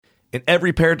In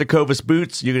every pair of Tecovas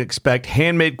boots, you can expect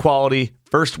handmade quality,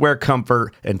 first wear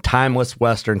comfort, and timeless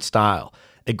Western style.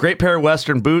 A great pair of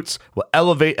Western boots will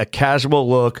elevate a casual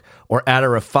look or add a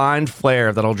refined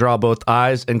flair that'll draw both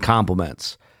eyes and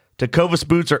compliments. Tecovas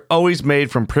boots are always made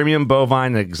from premium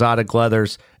bovine and exotic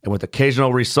leathers, and with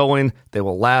occasional resoling, they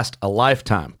will last a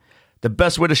lifetime. The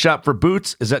best way to shop for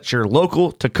boots is at your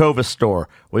local Tecovas store,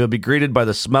 where you'll be greeted by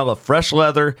the smell of fresh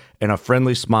leather and a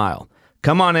friendly smile.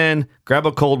 Come on in, grab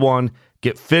a cold one,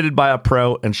 get fitted by a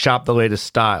pro, and shop the latest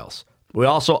styles. We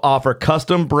also offer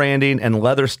custom branding and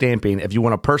leather stamping if you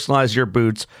want to personalize your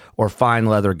boots or fine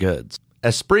leather goods.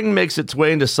 As spring makes its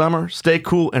way into summer, stay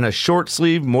cool in a short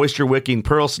sleeve, moisture-wicking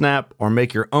pearl snap, or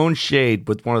make your own shade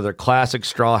with one of their classic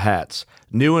straw hats,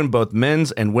 new in both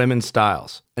men's and women's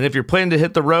styles. And if you're planning to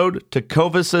hit the road,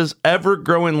 Tecovas'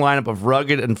 ever-growing lineup of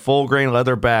rugged and full-grain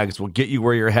leather bags will get you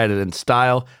where you're headed in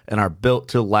style and are built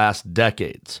to last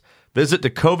decades. Visit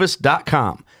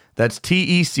Tecovas.com. That's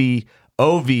Tecovas.com,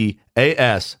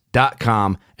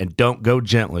 and don't go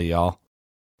gently, y'all.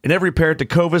 In every pair of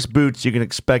Tecovas boots, you can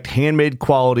expect handmade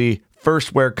quality,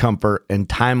 first wear comfort, and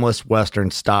timeless Western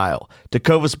style.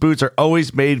 Tecovas boots are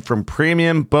always made from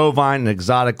premium bovine and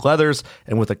exotic leathers,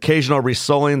 and with occasional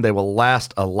resoling, they will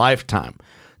last a lifetime.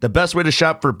 The best way to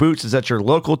shop for boots is at your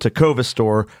local Tecovas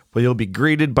store, where you'll be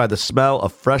greeted by the smell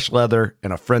of fresh leather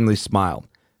and a friendly smile.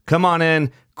 Come on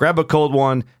in, grab a cold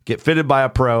one, get fitted by a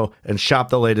pro, and shop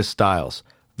the latest styles.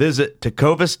 Visit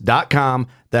Tecovas.com.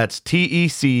 That's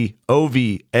Tecovas.com.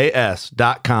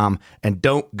 And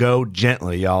don't go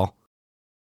gently, y'all.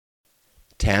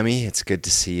 Tammy, it's good to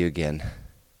see you again.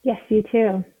 Yes, you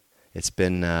too. It's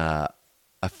been a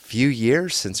few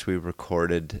years since we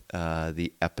recorded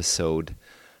the episode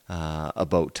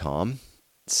about Tom.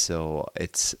 So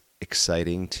it's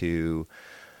exciting to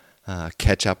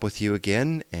catch up with you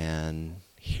again and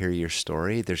hear your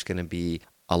story. There's going to be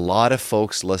a lot of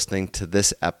folks listening to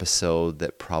this episode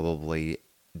that probably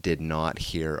did not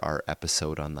hear our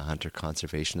episode on the Hunter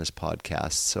Conservationist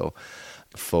podcast. So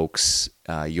folks,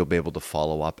 you'll be able to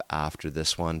follow up after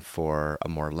this one for a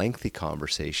more lengthy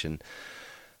conversation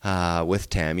with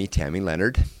Tammy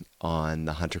Leonard on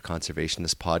the Hunter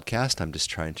Conservationist podcast. I'm just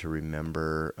trying to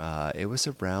remember. It was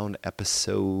around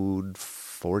episode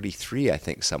 43, I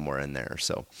think, somewhere in there.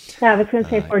 So yeah, I was going to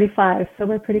say 45, so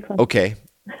we're pretty close. Okay.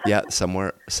 Yeah,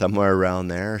 somewhere around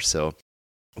there. So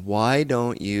why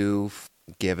don't you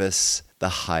give us the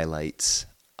highlights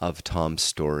of Tom's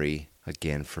story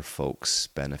again for folks'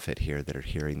 benefit here that are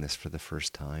hearing this for the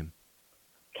first time?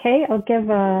 Okay, I'll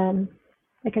give a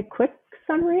quick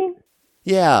summary.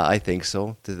 Yeah, I think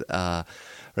so.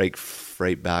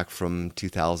 Right back from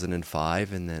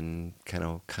 2005, and then kind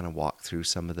of walk through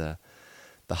some of the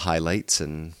highlights,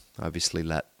 and obviously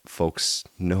let folks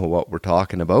know what we're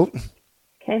talking about.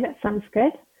 Okay, that sounds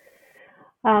good.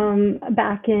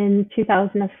 Back in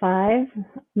 2005,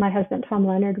 my husband, Tom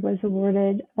Leonard, was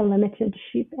awarded a limited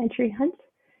sheep entry hunt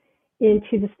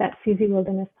into the Spetsuzi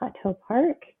Wilderness Plateau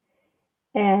Park.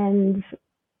 And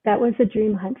that was a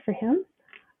dream hunt for him.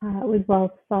 It was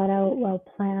well thought out, well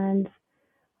planned.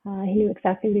 He knew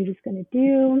exactly what he was going to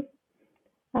do.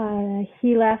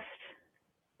 He left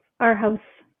our house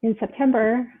in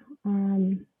September.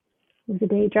 It was a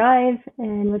day drive,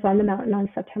 and was on the mountain on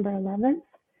September 11th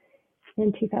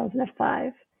in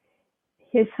 2005.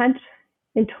 His hunt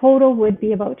in total would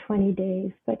be about 20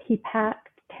 days, but he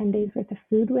packed 10 days worth of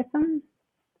food with him.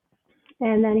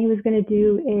 And then he was going to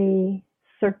do a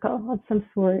circle of some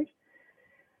sort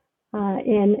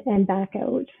in and back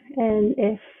out. And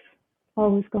if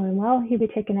all was going well, he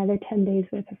would take another 10 days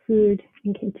worth of food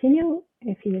and continue.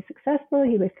 If he was successful,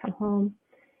 he would come home.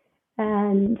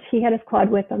 And he had his quad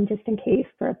with him just in case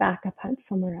for a backup hunt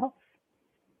somewhere else.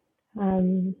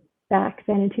 Back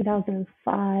then in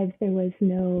 2005, there was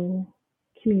no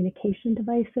communication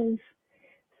devices.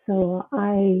 So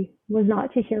I was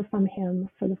not to hear from him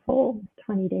for the full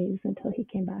 20 days until he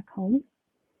came back home.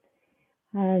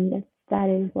 And that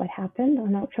is what happened.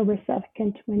 On October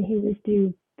 2nd, when he was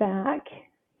due back,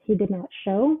 he did not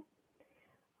show.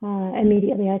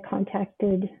 Immediately I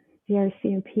contacted the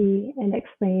RCMP and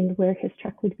explained where his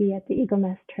truck would be at the Eagle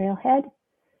Nest trailhead.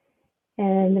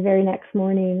 And the very next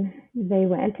morning they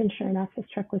went, and sure enough, his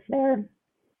truck was there.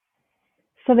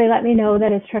 So they let me know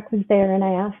that his truck was there, and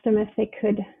I asked them if they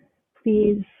could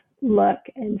please look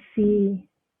and see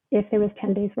if there was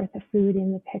 10 days worth of food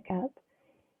in the pickup.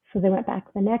 So they went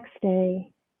back the next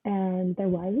day, and there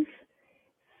was.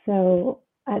 So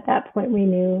at that point, we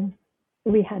knew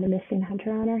we had a missing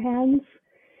hunter on our hands.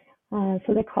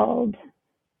 So they called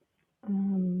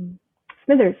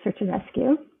Smithers Search and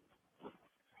Rescue.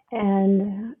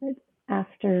 And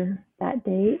after that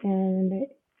day, and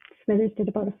Smithers did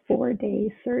about a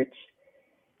 4-day search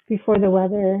before the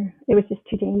weather. It was just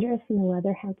too dangerous, and the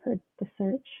weather hampered the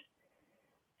search.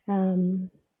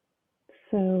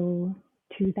 So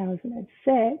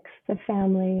 2006, the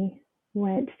family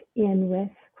went in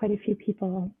with quite a few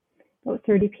people, about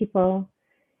 30 people,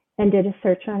 and did a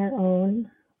search on our own.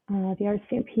 The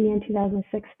RCMP in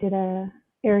 2006 did a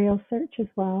aerial search as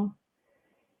well,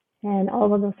 and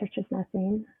all of those searches,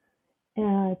 nothing.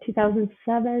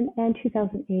 2007 and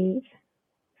 2008,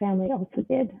 family also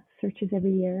did searches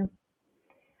every year.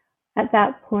 At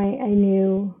that point, I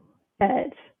knew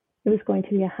that it was going to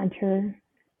be a hunter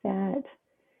that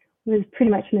was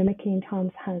pretty much mimicking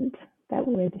Tom's hunt, that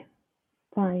would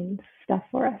find stuff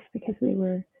for us because we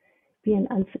were being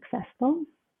unsuccessful.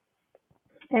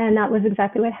 And that was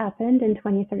exactly what happened. In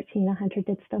 2013, a hunter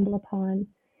did stumble upon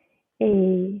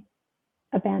a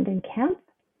abandoned camp.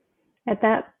 At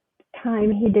that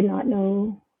time, he did not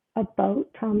know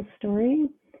about Tom's story.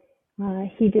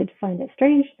 He did find it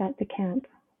strange that the camp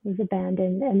was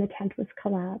abandoned and the tent was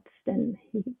collapsed, and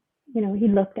he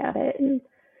looked at it and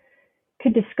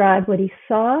could describe what he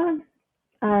saw.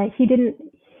 He didn't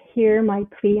hear my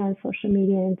plea on social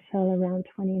media until around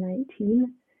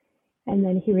 2019, and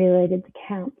then he related the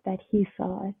camp that he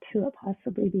saw to it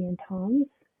possibly being Tom's.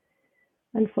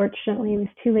 Unfortunately, it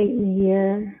was too late in the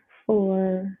year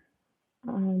for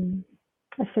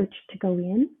a search to go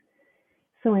in.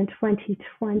 So in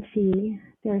 2020,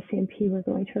 the RCMP were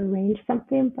going to arrange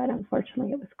something, but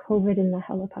unfortunately it was COVID and the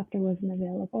helicopter wasn't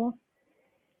available.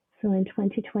 So in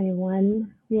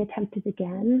 2021, we attempted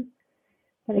again,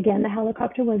 but again, the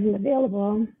helicopter wasn't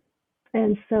available.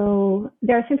 And so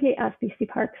the RCMP asked BC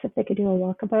Parks if they could do a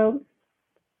walkabout,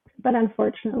 but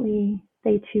unfortunately,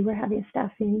 they too were having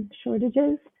staffing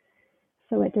shortages,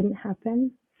 so it didn't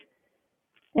happen.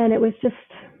 And it was just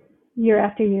year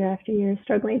after year after year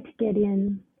struggling to get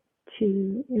in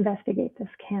to investigate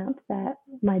this camp that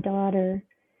my daughter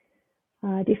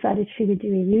decided she would do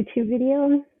a YouTube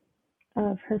video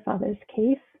of her father's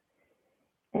case,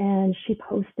 and she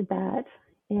posted that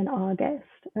in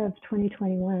August of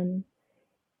 2021.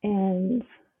 And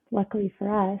luckily for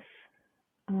us,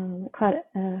 it caught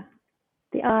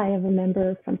the eye of a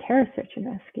member from Terror Search and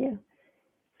Rescue.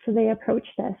 So they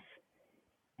approached us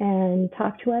and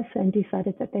talked to us and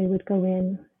decided that they would go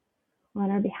in on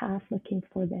our behalf looking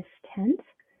for this tent.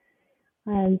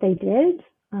 And they did.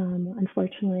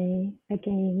 Unfortunately,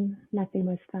 again, nothing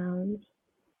was found.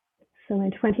 So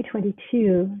in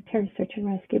 2022, Terror Search and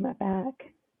Rescue went back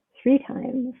 3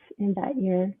 times in that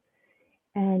year,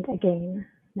 and again,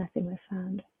 nothing was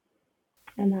found.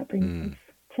 And that brings us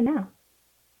to now.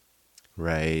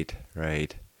 Right.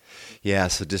 Yeah,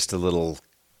 so just a little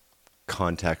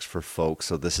context for folks.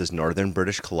 So this is northern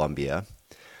British Columbia.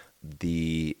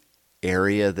 The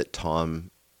area that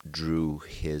Tom drew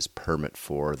his permit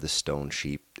for the stone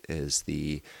sheep is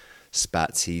the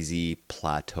Spatsizi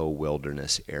Plateau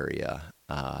Wilderness area.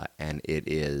 And it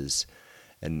is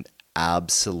an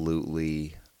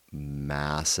absolutely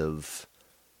massive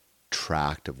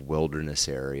tract of wilderness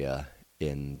area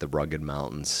in the rugged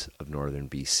mountains of northern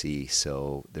BC.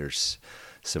 So there's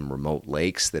some remote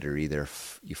lakes that are either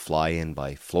you fly in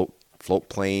by float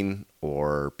plane,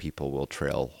 or people will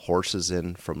trail horses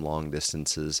in from long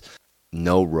distances.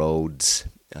 No roads.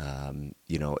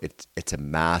 It's a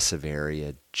massive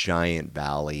area, giant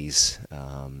valleys,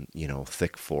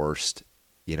 thick forest,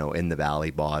 in the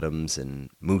valley bottoms, and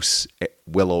moose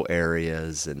willow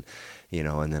areas, and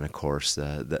then of course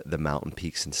the mountain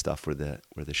peaks and stuff where the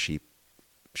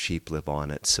sheep live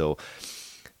on it. So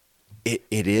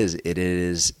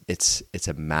it's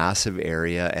a massive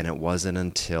area, and it wasn't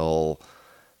until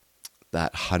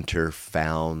that hunter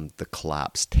found the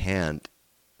collapsed tent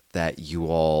that you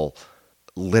all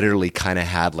literally kind of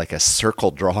had like a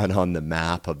circle drawn on the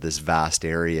map of this vast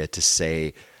area to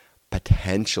say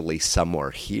potentially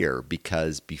somewhere here,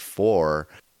 because before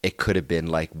it could have been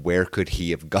like, where could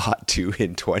he have got to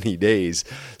in 20 days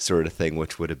sort of thing,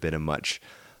 which would have been a much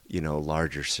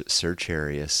larger search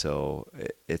area. So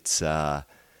it's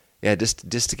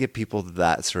just to give people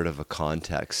that sort of a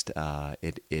context,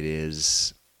 it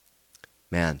is,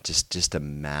 man, just a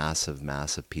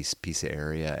massive piece of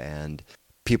area. And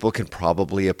people can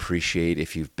probably appreciate,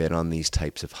 if you've been on these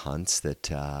types of hunts, that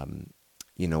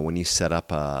when you set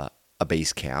up a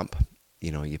base camp,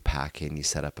 you pack in, you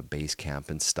set up a base camp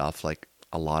and stuff, like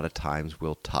a lot of times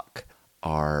we'll tuck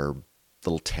our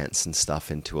little tents and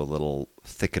stuff into a little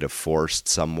thicket of forest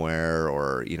somewhere,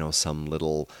 or some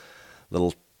little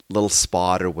little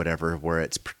spot or whatever where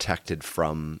it's protected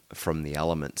from the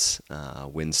elements,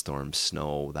 windstorms,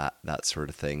 snow, that sort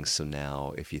of thing. So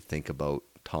now if you think about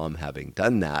Tom having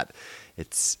done that,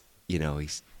 it's,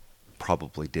 he's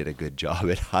probably did a good job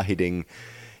at hiding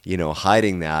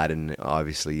that, and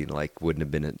obviously like wouldn't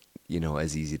have been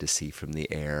as easy to see from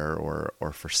the air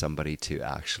or for somebody to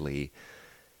actually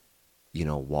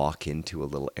walk into a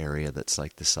little area that's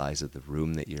like the size of the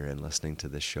room that you're in listening to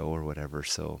the show or whatever.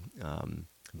 So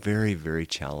very, very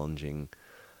challenging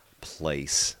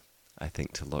place, I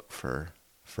think, to look for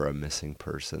a missing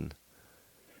person.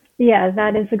 Yeah,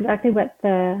 that is exactly what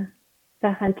the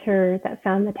hunter that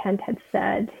found the tent had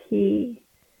said. He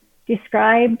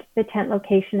described the tent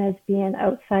location as being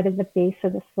outside of the base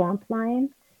of the swamp line,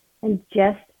 and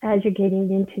just as you're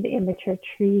getting into the immature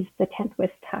trees, the tent was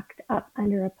tucked up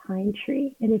under a pine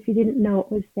tree, and if you didn't know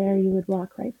it was there, you would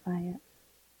walk right by it.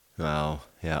 Wow.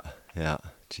 Yeah,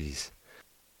 geez.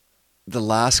 The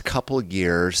last couple of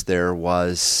years, there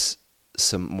was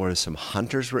some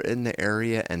hunters were in the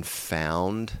area and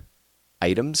found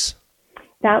items.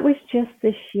 That was just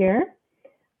this year,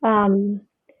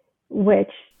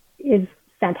 which is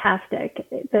fantastic.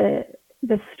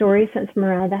 The story, since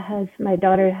my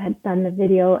daughter had done the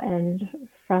video, and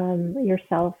from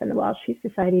yourself and the Wild Sheep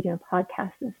Society doing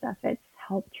podcasts and stuff, it's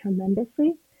helped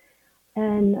tremendously.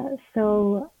 And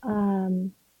so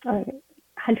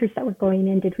hunters that were going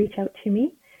in did reach out to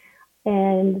me,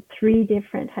 and 3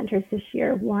 different hunters this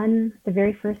year. One, the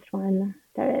very first one,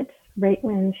 that right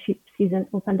when sheep season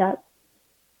opened up,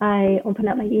 I opened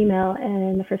up my email,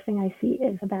 and the first thing I see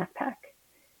is a backpack.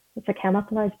 It's a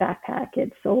camouflage backpack.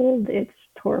 It's old. It's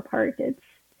tore apart.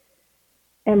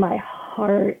 And my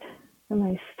heart and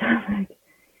my stomach.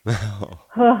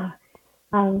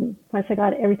 Once I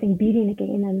got everything beating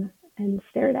again and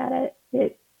stared at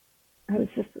it, I was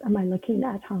just, am I looking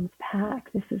at Tom's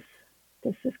pack? This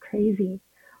is crazy.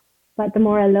 But the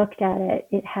more I looked at it,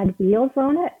 it had wheels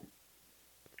on it.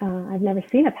 I've never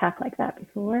seen a pack like that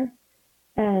before.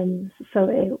 And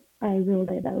so I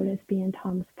ruled it out as being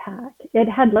Tom's pack. It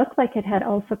had looked like it had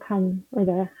also come, or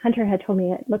the hunter had told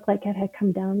me it looked like it had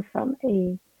come down from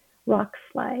a rock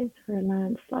slide or a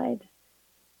landslide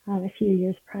a few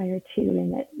years prior to,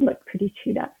 and it looked pretty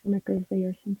chewed up from a grizzly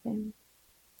or something.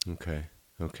 Okay.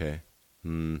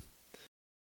 And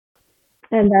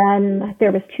then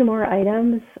there was 2 more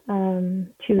items.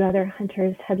 2 other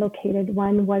hunters had located.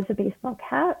 One was a baseball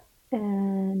cap,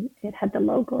 and it had the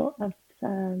logo of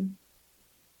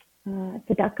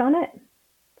the duck on it.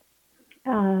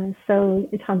 So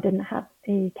Tom didn't have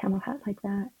a camo hat like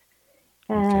that.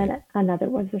 And okay. Another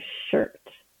was a shirt,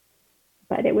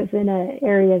 but it was in an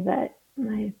area that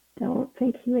I don't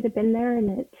think he would have been there,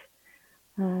 and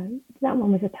that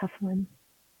one was a tough one.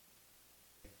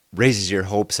 Raises your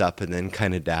hopes up and then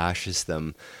kind of dashes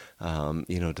them,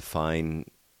 to find,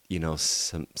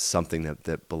 something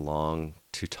that belonged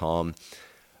to Tom.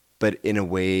 But in a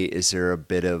way, is there a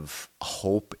bit of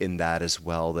hope in that as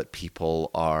well, that people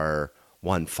are,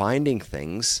 one, finding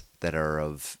things that are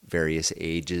of various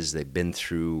ages? They've been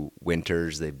through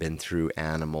winters, they've been through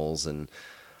animals, and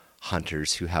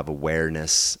hunters who have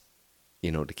awareness,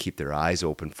 to keep their eyes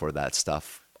open for that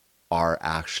stuff, are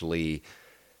actually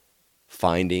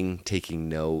finding, taking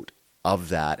note of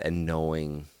that, and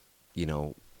knowing,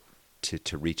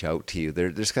 to reach out to you.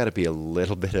 There's got to be a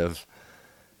little bit of,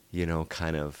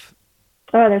 kind of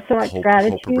there's so much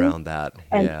gratitude hope around that.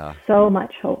 And so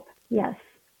much hope. Yes.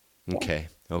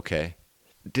 Okay.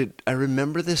 Did I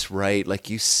remember this right? Like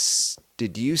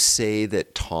did you say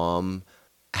that Tom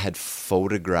had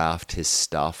photographed his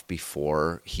stuff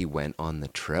before he went on the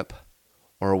trip?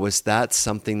 Or was that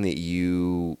something that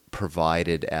you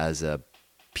provided as a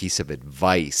piece of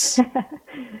advice?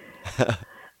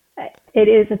 It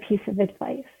is a piece of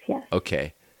advice, yes.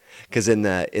 Okay. Because in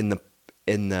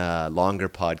the longer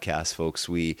podcast, folks,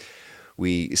 we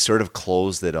sort of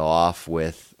closed it off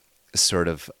with sort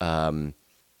of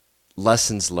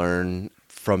lessons learned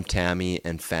from Tammy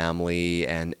and family,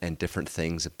 and different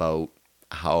things about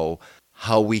how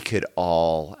we could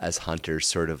all, as hunters,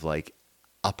 sort of like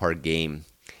up our game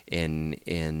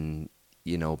in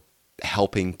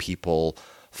helping people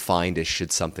find us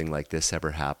should something like this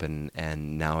ever happen.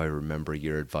 And now I remember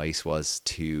your advice was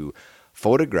to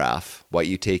photograph what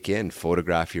you take in,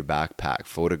 photograph your backpack,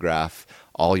 photograph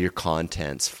all your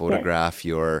contents, photograph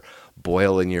your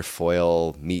boil in your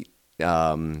foil meat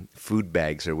food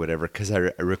bags or whatever, because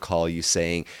I recall you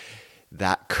saying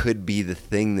that could be the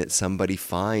thing that somebody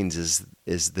finds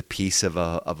is the piece of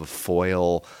a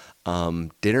foil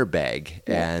dinner bag,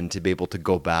 and to be able to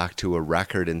go back to a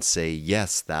record and say,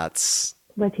 yes, that's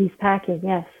what he's packing.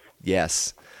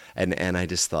 Yes. And I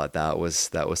just thought that was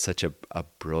such a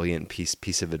brilliant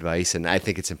piece of advice, and I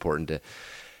think it's important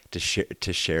to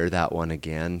share that one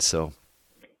again. So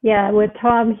Yeah, with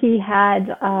Tom, he had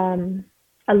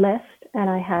a list, and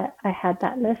I had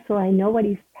that list, so I know what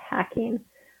he's packing,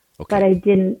 okay, but I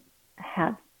didn't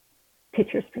have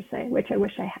pictures per se, which I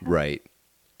wish I had. right,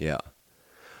 yeah,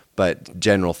 but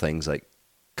general things like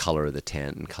color of the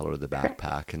tent and color of the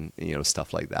backpack and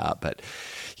stuff like that. But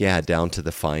yeah, down to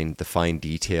the fine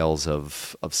details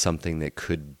of something that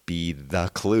could be the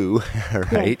clue,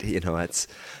 right? Yeah. It's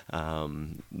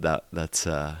that's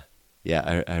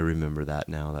yeah, I remember that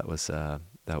now. That was a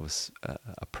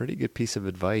pretty good piece of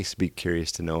advice. Be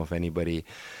curious to know if anybody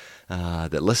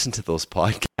that listened to those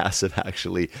podcasts have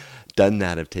actually done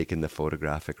that, have taken the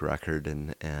photographic record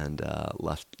and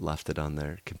left it on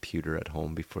their computer at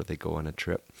home before they go on a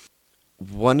trip.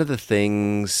 One of the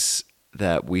things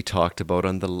that we talked about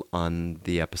on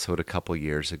the episode a couple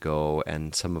years ago,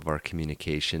 and some of our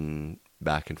communication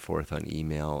back and forth on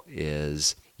email,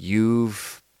 is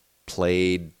you've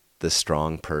played the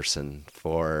strong person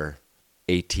for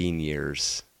 18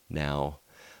 years now.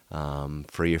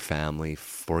 For your family,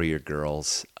 for your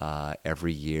girls.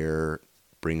 Every year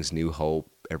brings new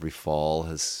hope. Every fall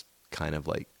has kind of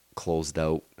like closed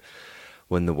out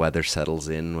when the weather settles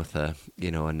in with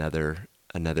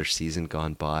another season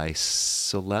gone by.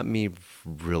 So let me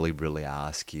really, really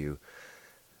ask you,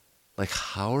 like,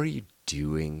 how are you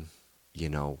doing,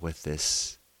 with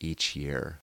this each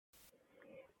year?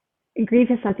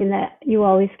 Grief is something that you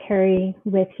always carry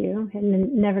with you and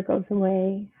it never goes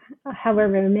away.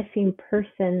 However, a missing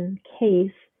person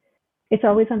case, it's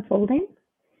always unfolding.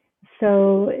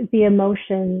 So the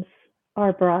emotions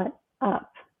are brought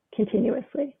up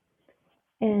continuously.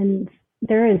 And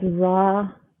they're as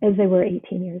raw as they were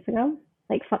 18 years ago.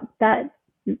 Like that,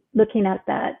 looking at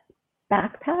that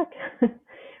backpack,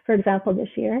 for example, this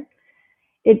year,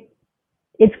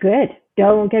 it's good.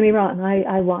 Don't get me wrong.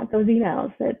 I want those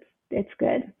emails. It's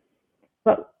good.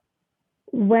 But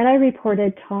when I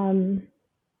reported Tom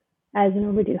as an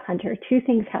overdue hunter, two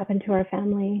things happened to our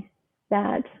family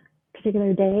that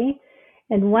particular day.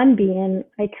 And one being,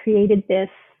 I created this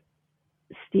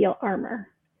steel armor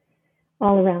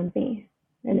all around me,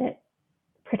 and it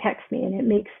protects me and it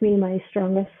makes me my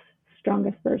strongest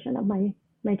version of my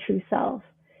true self.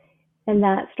 And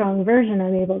that strong version,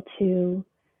 I'm able to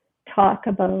talk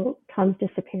about Tom's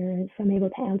disappearance. I'm able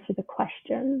to answer the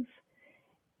questions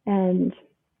and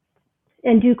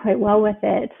do quite well with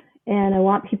it. And I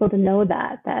want people to know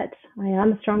that I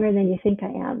am stronger than you think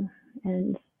I am,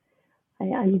 and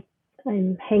I'm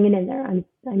hanging in there.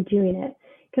 I'm doing it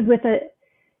because with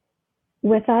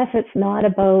us, it's not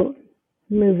about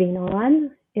moving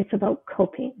on. It's about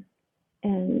coping,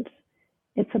 and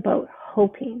it's about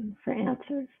hoping for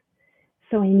answers.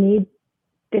 So I need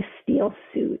this steel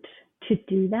suit to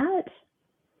do that.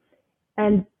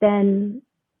 And then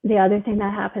the other thing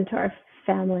that happened to our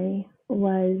family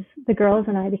was the girls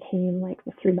and I became like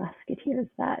the three musketeers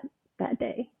that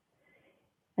day.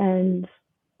 And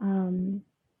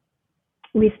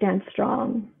we stand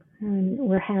strong and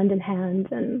we're hand in hand,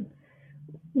 and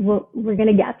we're going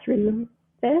to get through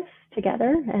this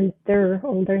together. And they're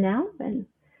older now and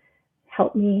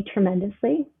help me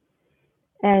tremendously.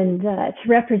 And to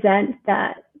represent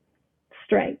that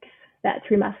strength, that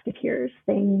three musketeers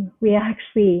thing, we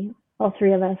actually, all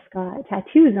three of us, got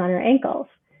tattoos on our ankles.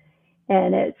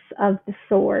 And it's of the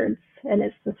swords, and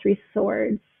it's the three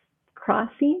swords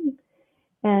crossing.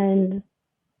 And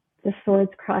the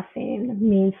swords crossing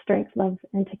means strength, love,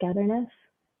 and togetherness.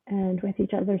 And with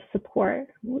each other's support,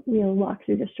 we'll walk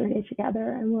through this journey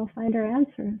together and we'll find our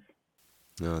answers.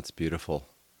 No, it's beautiful.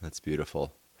 That's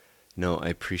beautiful. No, I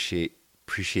appreciate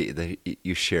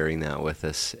you sharing that with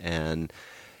us. And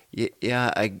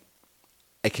yeah,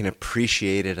 I can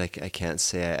appreciate it. I can't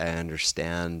say I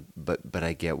understand, but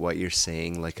I get what you're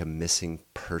saying. Like a missing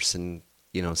person,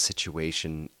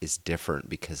 situation is different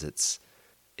because it's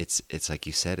like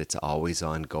you said, it's always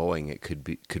ongoing. It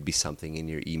could be something in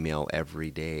your email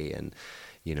every day, and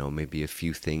maybe a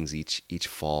few things each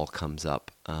fall comes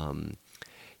up.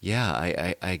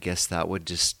 Yeah, I guess that would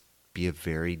just be a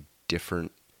very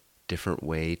different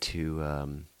way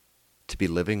to be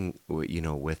living,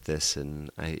 with this. And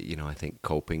I think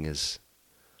coping is,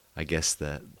 I guess,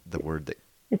 the word that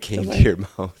came to your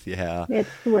mouth. Yeah, it's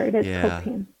the word. It's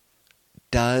coping.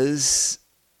 Does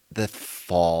the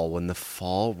fall, when the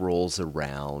fall rolls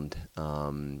around,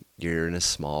 you're in a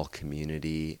small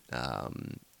community.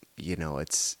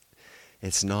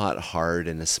 It's not hard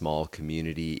in a small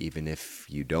community, even if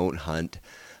you don't hunt.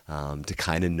 to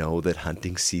kind of know that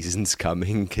hunting season's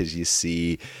coming, because you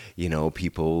see,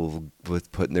 people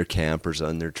with putting their campers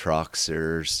on their trucks.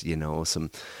 There's,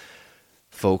 some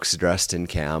folks dressed in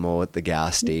camo at the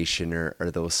gas station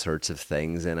or those sorts of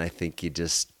things. And I think you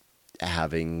just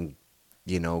having,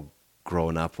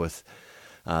 grown up with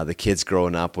the kids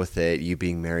growing up with it, you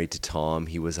being married to Tom,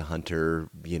 he was a hunter,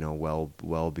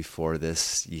 well before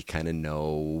this. You kind of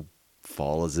know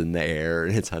fall is in the air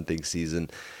and it's hunting season.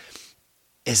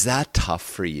 Is that tough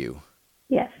for you?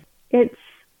 Yes,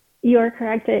 you're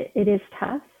correct. It is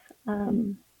tough,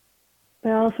 but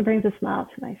it also brings a smile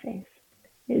to my face.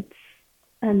 It's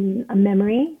a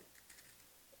memory.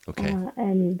 Okay.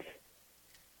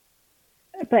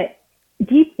 But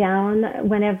deep down,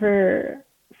 whenever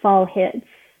fall hits,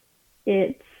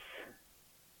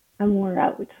 I'm wore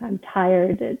out. I'm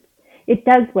tired. It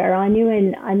does wear on you,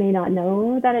 and I may not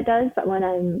know that it does, but when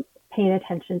I'm paying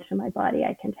attention to my body,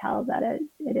 I can tell that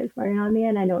it is wearing on me,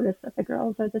 and I notice that the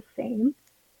girls are the same.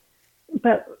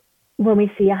 But when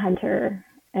we see a hunter,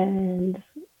 and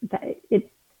that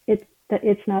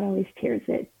it's not always tears,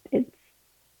 it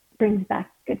brings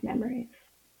back good memories.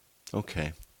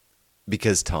 Okay.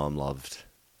 Because Tom loved.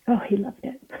 Oh, he loved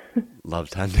it.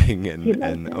 Loved hunting and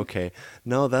it. Okay.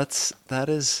 No, that's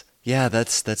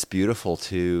beautiful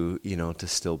to, to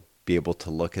still be able to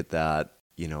look at that,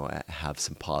 have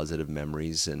some positive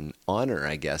memories and honor,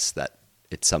 I guess, that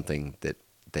it's something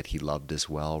that he loved as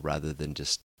well, rather than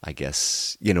just, I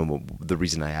guess, the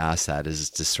reason I ask that is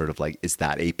just sort of like, is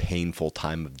that a painful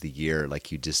time of the year?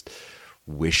 Like, you just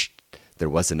wished there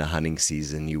wasn't a hunting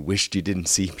season. You wished you didn't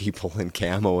see people in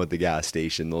camo at the gas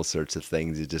station, those sorts of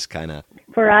things. It just kind of...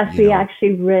 For us, we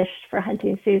actually wished for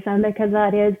hunting season, because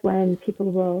that is when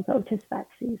people will go to Spec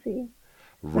CZ.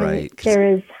 Right.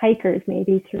 There is hikers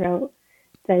maybe throughout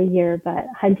the year, but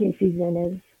hunting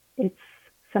season it's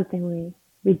something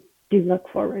we do look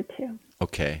forward to.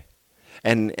 Okay.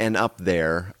 And up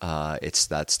there,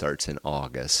 that starts in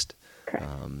August.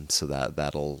 Correct. So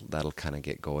that'll kind of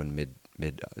get going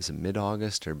is it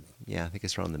mid-August, or I think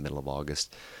it's around the middle of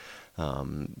August.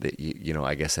 That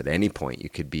I guess at any point you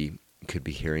could be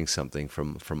hearing something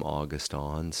from August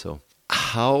on. So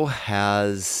how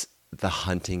has the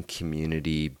hunting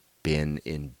community been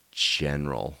in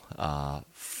general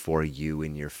for you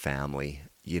and your family?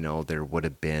 There would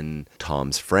have been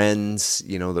Tom's friends,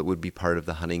 that would be part of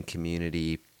the hunting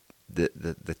community,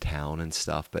 the town and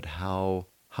stuff. But how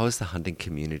has the hunting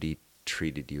community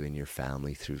treated you and your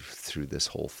family through this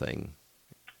whole thing?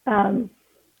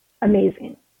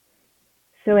 Amazing.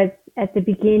 So at the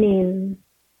beginning,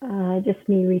 just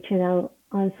me reaching out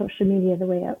on social media the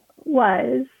way it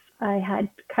was, I had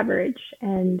coverage,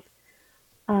 and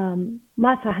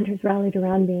lots of hunters rallied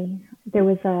around me. There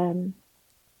was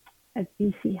a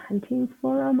BC hunting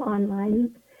forum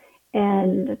online,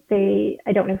 and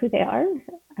I don't know who they are.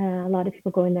 A lot of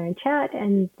people go in there and chat,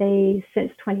 and they,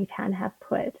 since 2010, have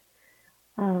put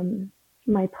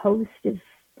my post is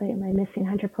my missing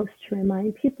hunter post to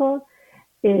remind people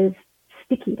is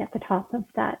sticky at the top of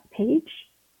that page,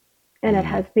 and it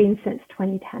has been since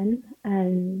 2010.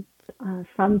 And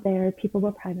from there, people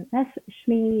will private message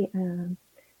me.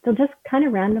 They'll just kind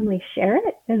of randomly share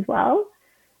it as well,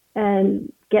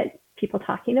 and get people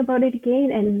talking about it again.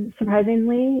 And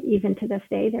surprisingly, even to this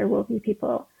day, there will be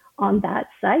people on that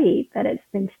site that it's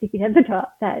been sticky at the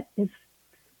top that is,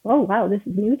 oh wow, this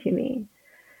is new to me.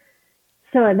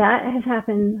 So that has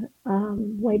happened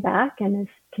way back and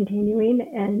is continuing.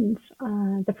 And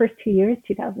the first 2 years,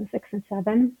 2006 and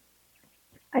 2007,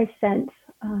 I sent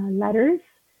letters,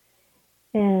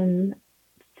 and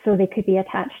so they could be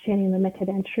attached to any limited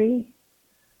entry,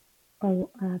 or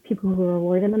people who were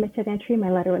awarded limited entry.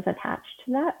 My letter was attached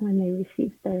to that when they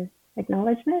received their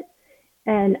acknowledgement.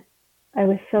 And I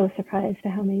was so surprised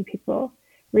at how many people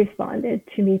responded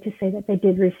to me to say that they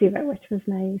did receive it, which was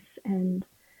nice. And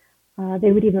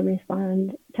they would even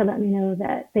respond to let me know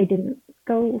that they didn't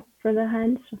go for the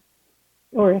hunt,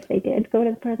 or if they did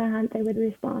go for the hunt, they would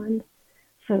respond.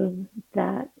 So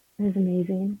that is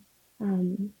amazing.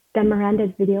 Then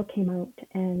Miranda's video came out,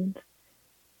 and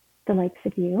the likes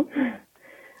of you,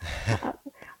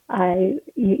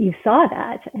 you saw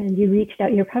that, and you reached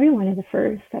out. You're probably one of the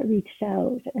first that reached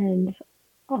out and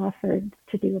offered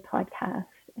to do a podcast,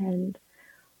 and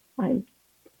I'm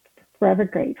forever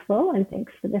grateful, and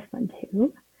thanks for this one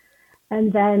too.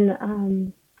 And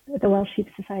then the Welsh Sheep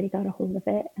Society got a hold of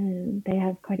it, and they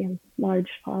have quite a large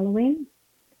following.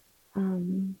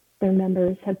 Their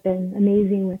members have been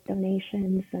amazing with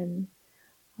donations and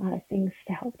things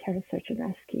to help Terra Search and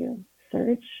Rescue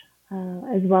search,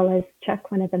 as well as Chuck,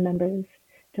 one of the members,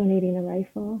 donating a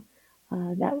rifle.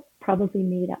 That probably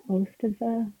made up most of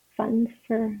the funds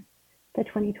for the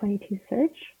 2022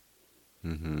 search.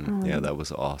 Yeah, that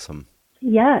was awesome.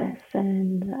 Yes,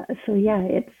 and so yeah,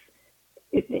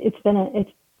 it's been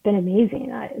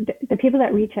amazing. The people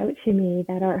that reach out to me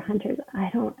that are hunters, I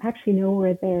don't actually know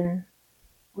where they're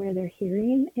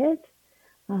hearing it,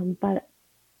 but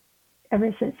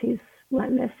ever since he's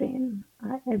went missing,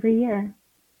 every year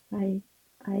I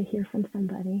hear from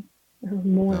somebody or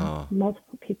more, Oh,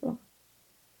 multiple people,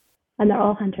 and they're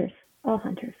all hunters. oh,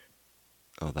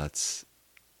 that's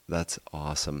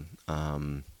awesome.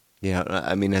 Yeah,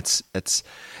 I mean, it's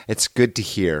good to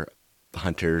hear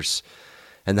hunters,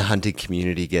 and the hunting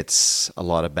community gets a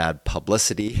lot of bad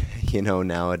publicity,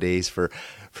 nowadays for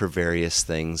various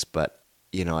things. But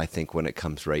I think when it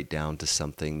comes right down to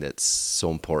something that's so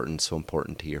important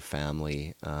to your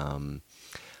family,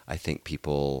 I think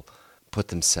people put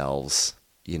themselves,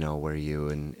 where you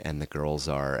and the girls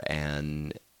are,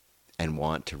 and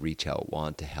want to reach out,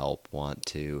 want to help, want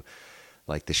to,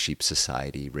 like the Sheep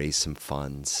Society, raise some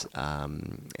funds,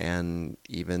 and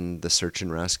even the search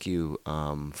and rescue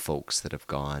folks that have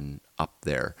gone up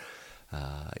there,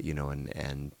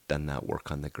 and done that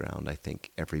work on the ground. I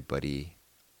think everybody,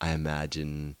 I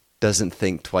imagine, doesn't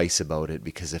think twice about it,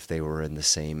 because if they were in the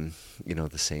same,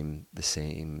 the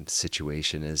same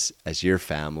situation as your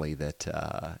family,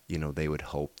 that they would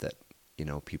hope that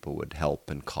people would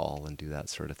help and call and do that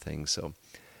sort of thing. So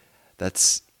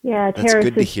that's Yeah, that's Terrace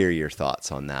good to is hear your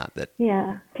thoughts on that.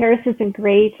 yeah, Terrace has been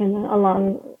great, and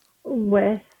along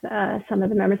with some of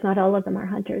the members, not all of them are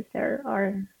hunters. There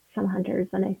are some hunters,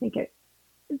 and I think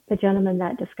the gentleman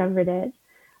that discovered it,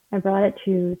 I brought it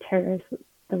to Terrace,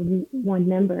 the one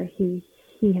member. He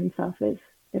himself is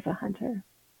a hunter.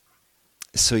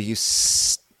 So you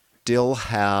still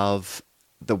have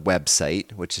the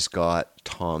website, which has got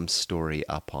Tom's story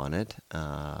up on it.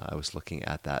 I was looking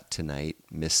at that tonight,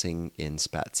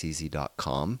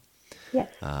 missinginspatsizi.com. Yes.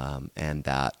 And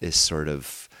that is sort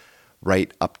of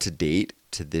right up to date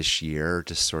to this year,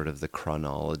 just sort of the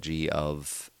chronology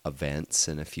of events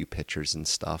and a few pictures and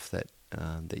stuff that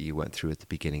you went through at the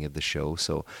beginning of the show.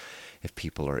 So if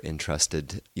people are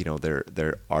interested,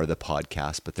 there are the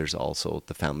podcasts, but there's also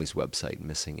the family's website,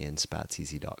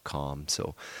 missinginspatsizi.com.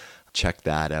 So check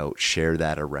that out, share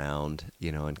that around,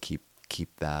 and keep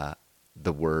the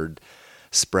word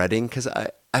spreading, because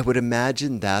I would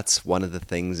imagine that's one of the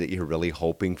things that you're really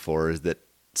hoping for, is that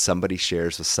somebody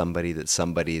shares with somebody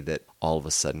that all of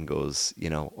a sudden goes,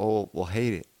 oh, well,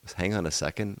 hey, hang on a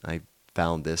second, I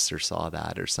found this or saw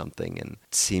that or something. And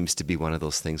it seems to be one of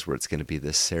those things where it's going to be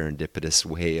this serendipitous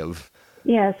way of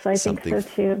Yes, I think something. so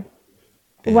too.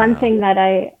 Yeah. One thing that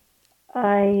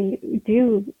I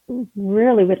do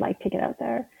really would like to get out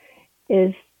there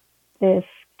is this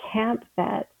camp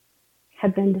that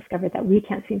had been discovered that we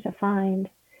can't seem to find.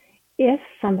 If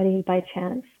somebody by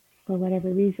chance, for whatever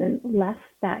reason, left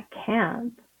that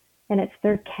camp and it's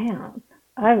their camp,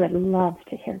 I would love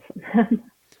to hear from them.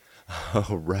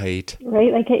 Oh, right.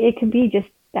 Right? Like it could be just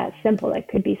that simple. It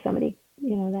could be somebody,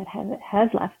 that has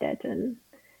left it, and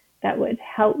that would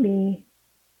help me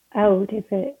out if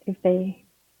they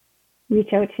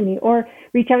reach out to me, or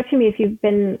reach out to me if you've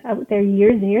been out there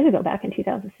years and years ago, back in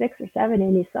 2006 or 7,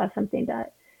 and you saw something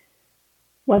that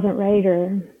wasn't right,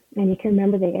 and you can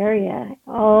remember the area.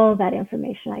 All that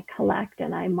information I collect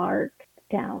and I mark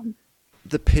down.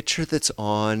 The picture that's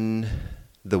on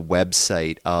the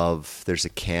website of, there's a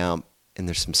camp and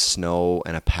there's some snow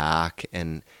and a pack,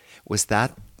 and was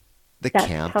that the That's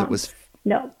camp Tom's. that was?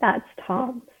 No, that's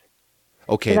Tom's.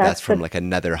 Okay, So that's from the, like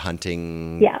another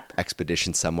hunting yeah,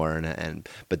 expedition somewhere,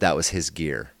 but that was his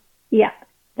gear. yeah,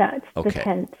 that's the Okay,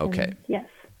 tent. okay, And yes,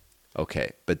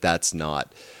 okay, but that's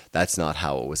not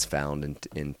how it was found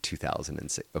in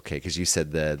 2006. Okay, because you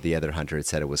said the other hunter had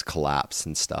said it was collapsed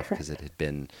and stuff, because it had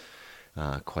been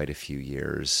quite a few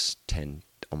years,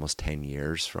 almost 10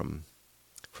 years from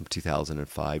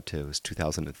 2005 to, it was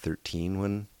 2013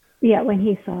 when. yeah, when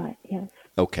he saw it, yes.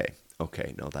 Okay.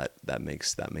 No, that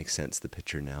makes sense, the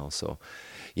picture now. So,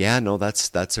 yeah, no,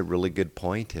 that's a really good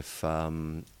point. If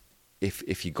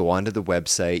you go onto the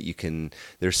website,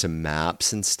 there's some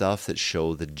maps and stuff that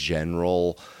show the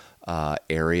general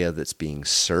area that's being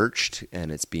searched,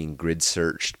 and it's being grid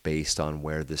searched based on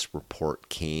where this report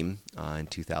came in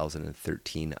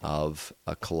 2013 of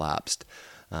a collapsed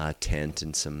tent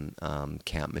and some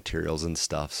camp materials and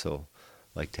stuff. So,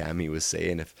 like Tammy was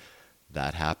saying, if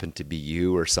that happened to be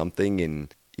you or something,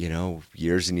 and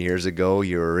years and years ago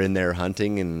you were in there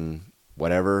hunting and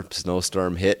whatever,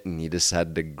 snowstorm hit and you just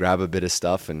had to grab a bit of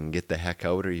stuff and get the heck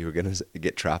out, or you were going to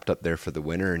get trapped up there for the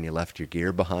winter and you left your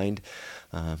gear behind,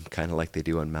 kind of like they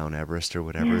do on Mount Everest or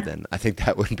whatever, then I think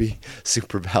that would be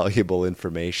super valuable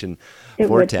information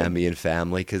for Tammy and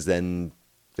family, because then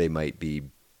they might be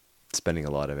spending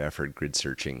a lot of effort grid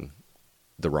searching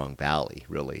the wrong valley,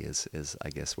 really, is I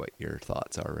guess what your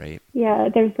thoughts are, right? Yeah,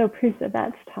 there's no proof that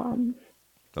that's Tom's.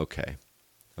 Okay.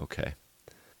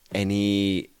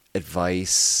 Any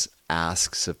advice,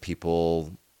 asks of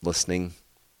people listening?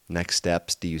 Next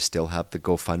steps? Do you still have the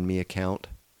GoFundMe account?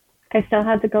 I still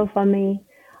have the GoFundMe.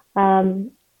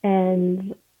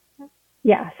 And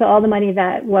yeah, so all the money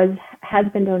that has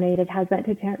been donated has went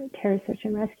to Terror Search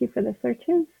and Rescue for the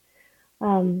searches.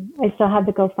 I still have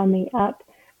the GoFundMe up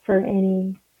for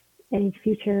any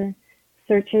future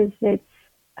searches. It's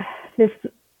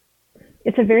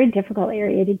a very difficult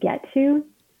area to get to.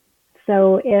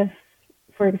 So if,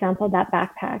 for example, that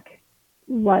backpack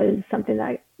was something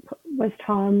that was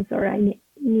Tom's, or I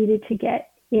needed to get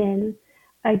in,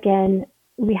 again,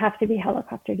 we have to be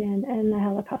helicoptered in, and the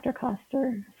helicopter costs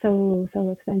are so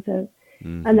expensive.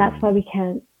 Mm-hmm. And that's why we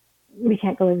can't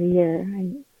go every year,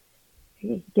 and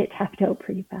you get tapped out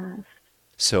pretty fast.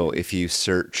 So if you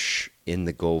search in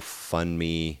the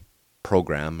GoFundMe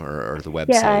program or the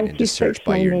website and just search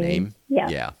by your name.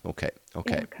 Yeah. Okay.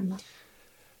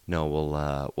 No,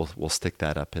 we'll stick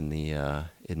that up in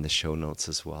the show notes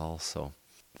as well. So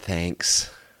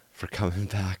thanks for coming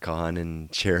back on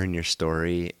and sharing your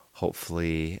story.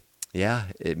 Hopefully,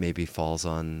 it maybe falls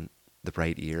on the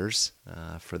right ears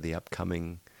for the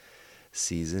upcoming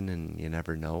season, and you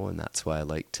never know. And that's why I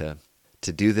like to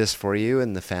do this for you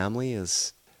and the family,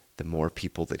 is the more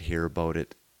people that hear about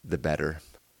it, the better.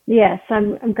 Yes,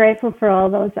 I'm grateful for all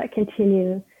those that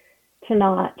continue to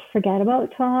not forget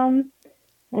about Tom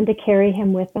and to carry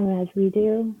him with them as we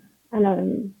do. And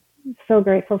I'm so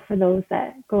grateful for those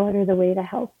that go out of the way to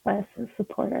help us and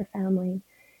support our family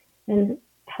and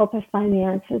help us find the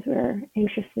answers we're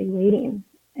anxiously waiting.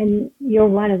 And you're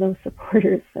one of those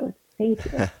supporters, so thank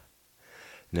you.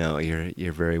 No,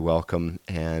 you're very welcome.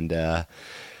 And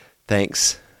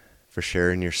thanks for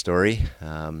sharing your story.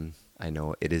 I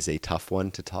know it is a tough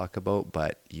one to talk about,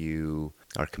 but you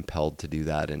are compelled to do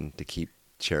that and to keep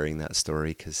sharing that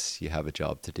story because you have a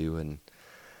job to do, and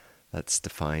that's to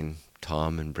find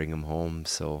Tom and bring him home.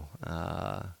 So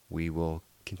we will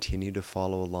continue to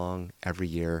follow along every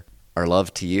year. Our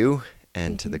love to you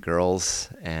and to the girls,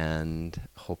 and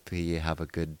hope you have a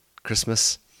good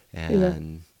Christmas,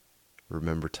 and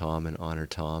remember Tom and honor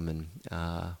Tom, and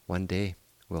one day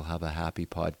we'll have a happy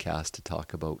podcast to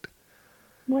talk about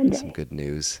some good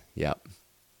news. Yep.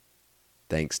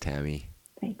 Thanks, Tammy.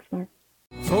 Thanks, Mark.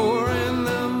 4 a.m.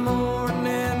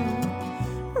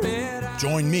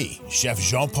 Join me, Chef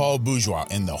Jean-Paul Bourgeois,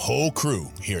 and the whole crew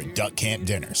here at Duck Camp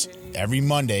Dinners every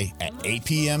Monday at 8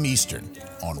 p.m. Eastern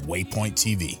on Waypoint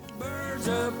TV. Birds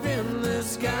up in the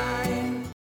sky.